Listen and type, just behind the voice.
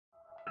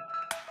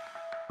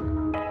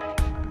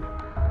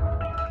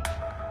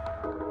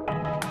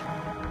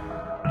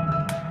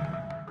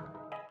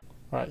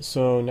Alright,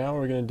 so now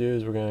what we're going to do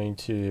is we're going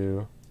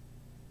to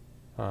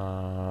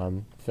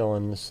fill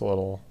in this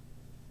little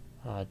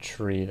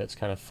tree that's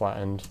kind of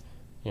flattened,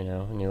 you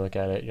know, and you look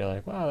at it, you're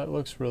like, wow, that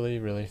looks really,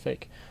 really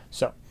fake.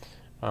 So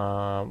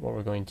what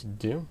we're going to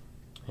do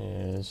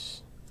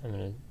is, I'm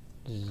going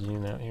to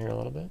zoom out here a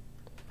little bit,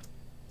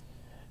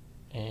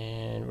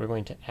 and we're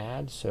going to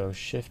add, so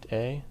Shift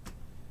A,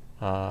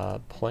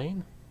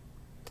 plane.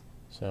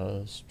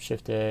 So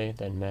Shift A,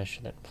 then mesh,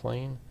 then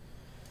plane.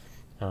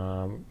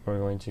 We're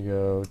going to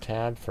go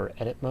tab for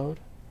edit mode,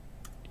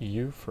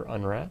 U for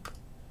unwrap.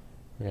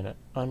 We're going to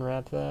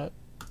unwrap that,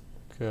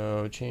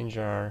 go change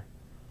our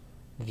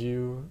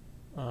view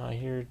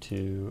here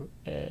to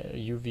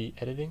UV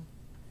editing.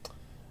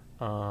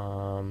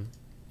 I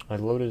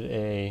loaded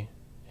a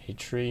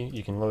tree.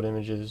 You can load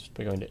images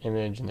by going to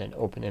image and then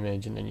open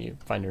image, and then you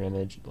find your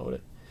image and load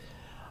it.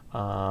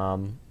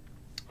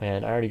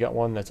 And I already got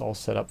one that's all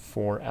set up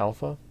for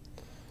alpha,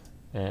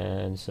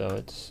 and so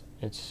it's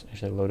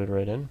actually loaded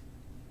right in.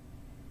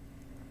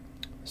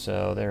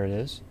 So there it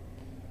is,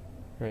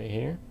 right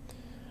here.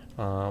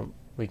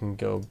 We can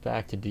go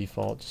back to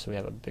default so we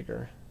have a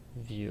bigger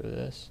view of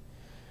this.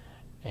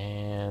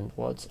 And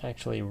let's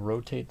actually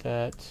rotate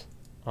that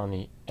on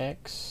the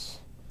X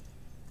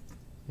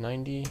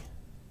 90,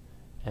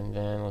 and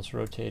then let's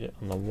rotate it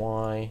on the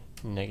Y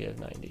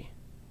 -90.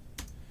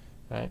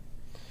 Right?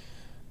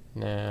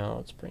 Now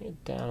let's bring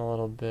it down a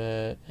little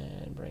bit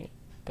and bring it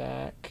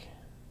back.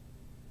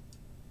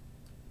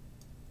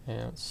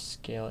 And let's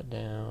scale it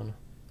down.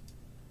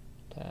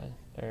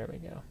 There we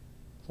go.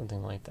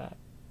 Something like that.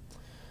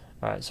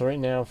 Alright, so right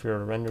now if we were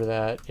to render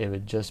that, it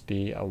would just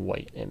be a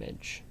white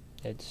image.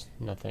 It's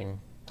nothing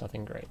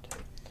great.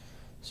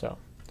 So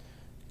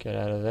get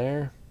out of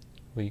there.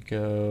 We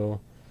go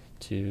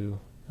to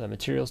the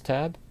materials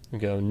tab. We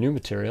go new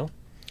material.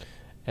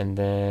 And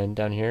then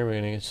down here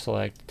we're going to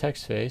select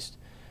text face,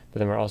 but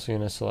then we're also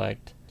going to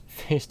select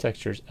face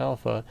textures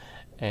alpha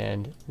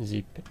and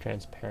Z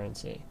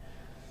transparency.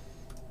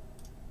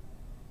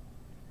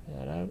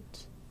 That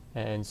out.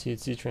 And see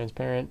it's Z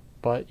transparent,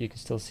 but you can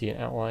still see an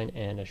outline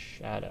and a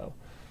shadow.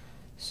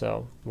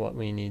 So what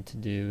we need to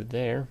do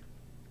there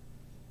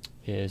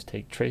is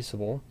take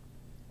traceable,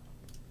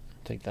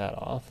 take that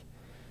off,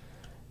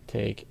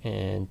 take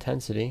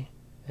intensity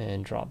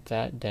and drop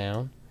that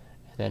down,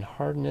 and then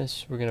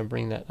hardness, we're going to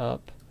bring that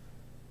up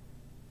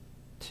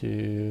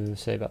to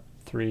say about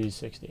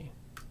 360.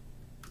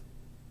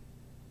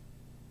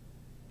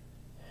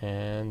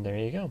 And there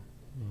you go.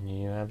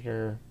 You have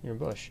your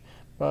bush.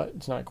 But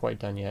it's not quite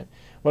done yet.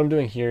 What I'm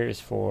doing here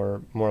is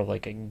for more of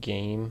like a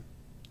game,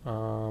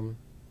 and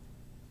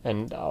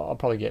I'll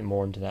probably get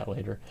more into that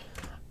later.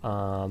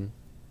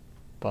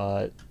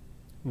 But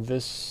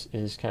this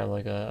is kind of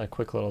like a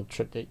quick little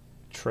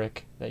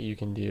trick that you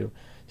can do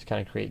to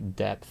kind of create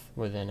depth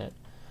within it.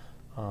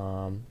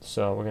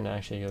 So we're going to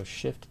actually go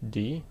Shift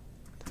D,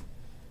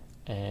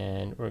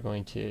 and we're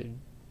going to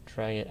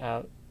drag it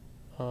out.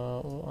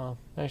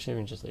 Actually, we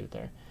can just leave it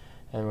there,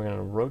 and we're going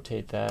to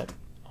rotate that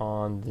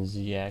on the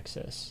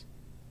Z-axis.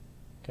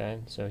 Okay,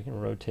 so we can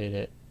rotate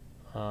it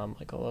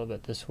like a little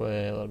bit this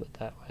way, a little bit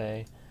that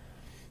way.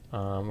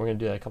 We're going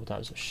to do that a couple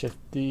times. So Shift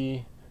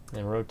D,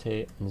 then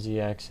rotate on the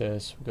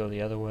Z-axis. We'll go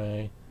the other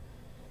way,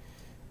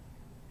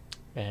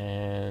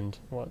 and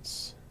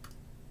let's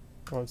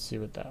see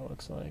what that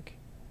looks like.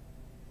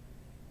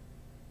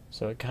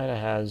 So it kind of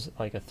has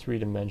like a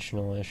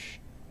three-dimensional-ish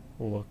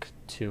look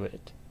to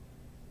it.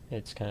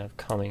 It's kind of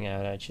coming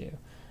out at you.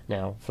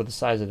 Now, for the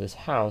size of this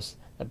house,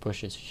 that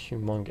bush is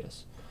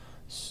humongous.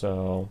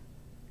 So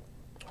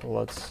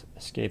let's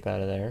escape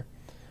out of there.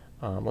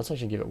 Let's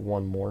actually give it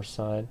one more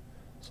side.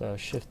 So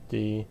Shift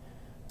D,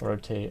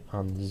 rotate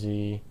on the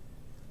Z,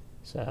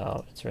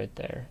 so it's right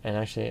there. And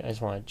actually, I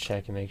just want to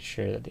check and make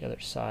sure that the other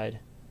side,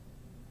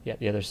 yeah,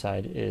 the other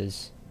side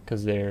is,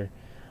 because they're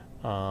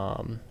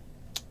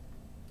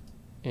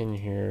in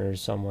here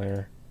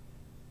somewhere.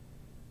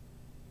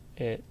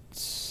 It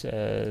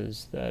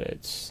says that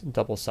it's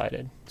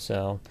double-sided.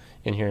 So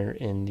in here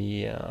in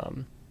the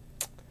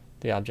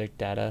object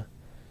data,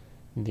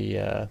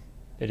 it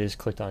is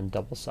clicked on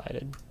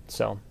double-sided.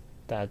 So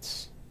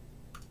that's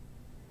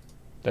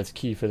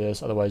key for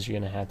this. Otherwise, you're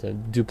going to have to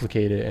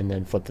duplicate it and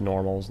then flip the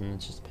normals, and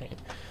it's just a pain.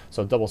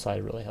 So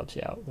double-sided really helps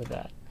you out with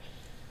that.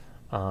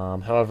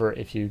 However,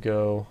 if you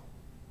go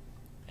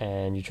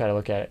and you try to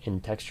look at it in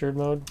textured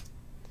mode,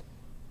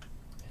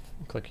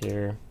 click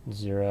here,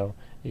 0,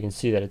 you can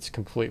see that it's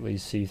completely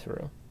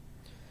see-through.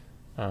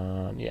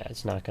 Yeah,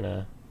 it's not going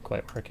to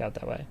quite work out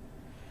that way.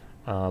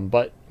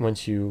 But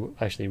once you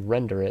actually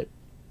render it,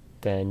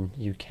 then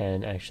you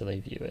can actually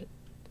view it.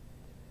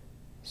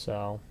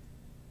 So,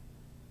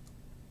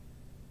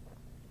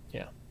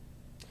 yeah.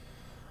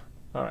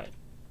 Alright,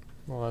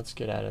 well, let's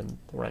get out of the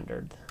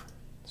rendered.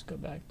 Let's go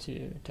back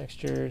to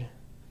textured.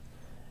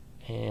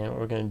 And what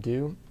we're going to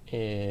do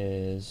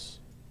is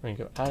we're going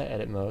to go out of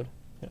edit mode,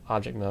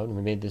 object mode, and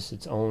we made this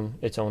its own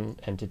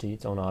entity,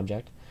 its own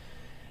object,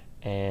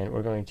 and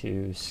we're going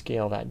to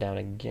scale that down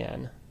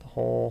again, the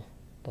whole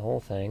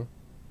thing,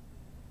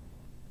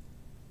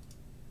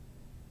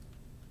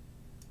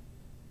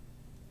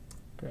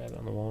 grab it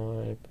on the Y,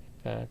 bring it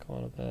back a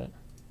little bit,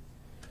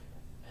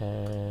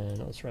 and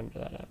let's render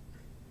that out.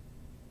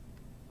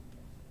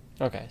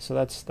 Okay, so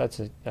that's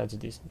a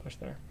decent push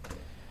there.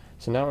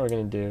 So now what we're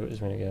going to do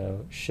is we're going to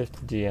go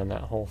Shift D on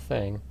that whole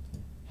thing,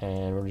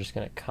 and we're just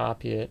going to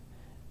copy it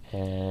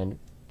and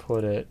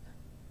put it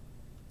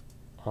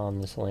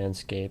on this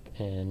landscape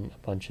in a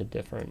bunch of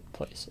different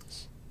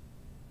places.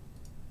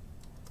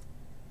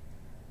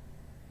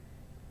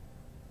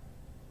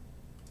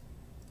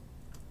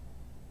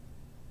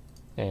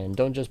 And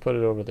don't just put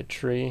it over the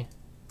tree,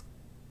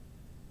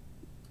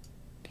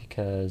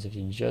 because if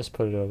you just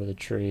put it over the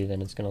tree,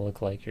 then it's going to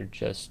look like you're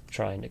just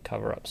trying to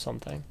cover up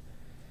something.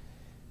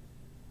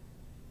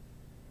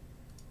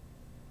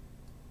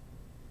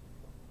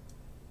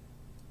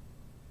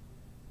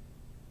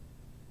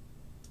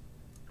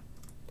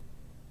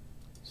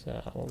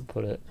 So we'll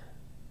put it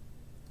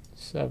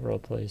several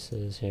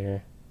places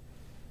here,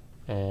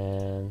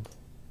 and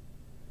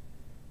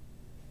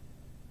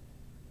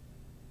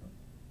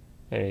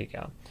there you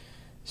go.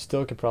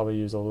 Still could probably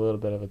use a little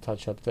bit of a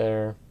touch up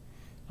there.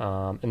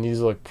 And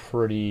these look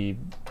pretty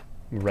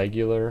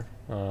regular.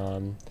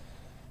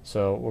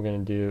 So what we're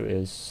going to do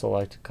is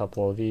select a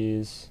couple of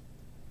these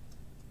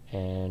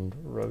and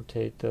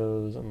rotate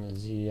those on the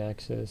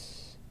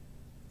Z-axis.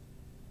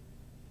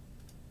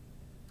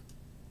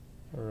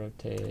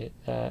 Rotate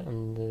that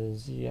on the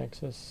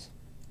Z-axis.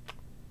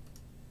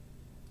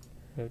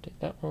 Rotate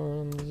that one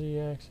on the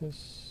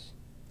Z-axis.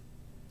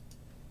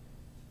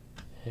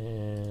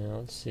 And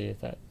let's see if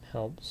that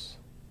helps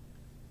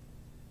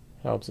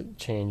it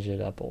change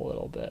it up a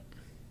little bit.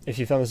 If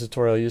you found this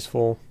tutorial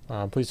useful,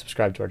 please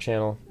subscribe to our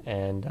channel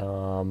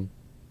and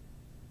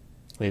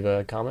leave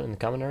a comment in the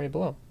comment area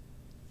below.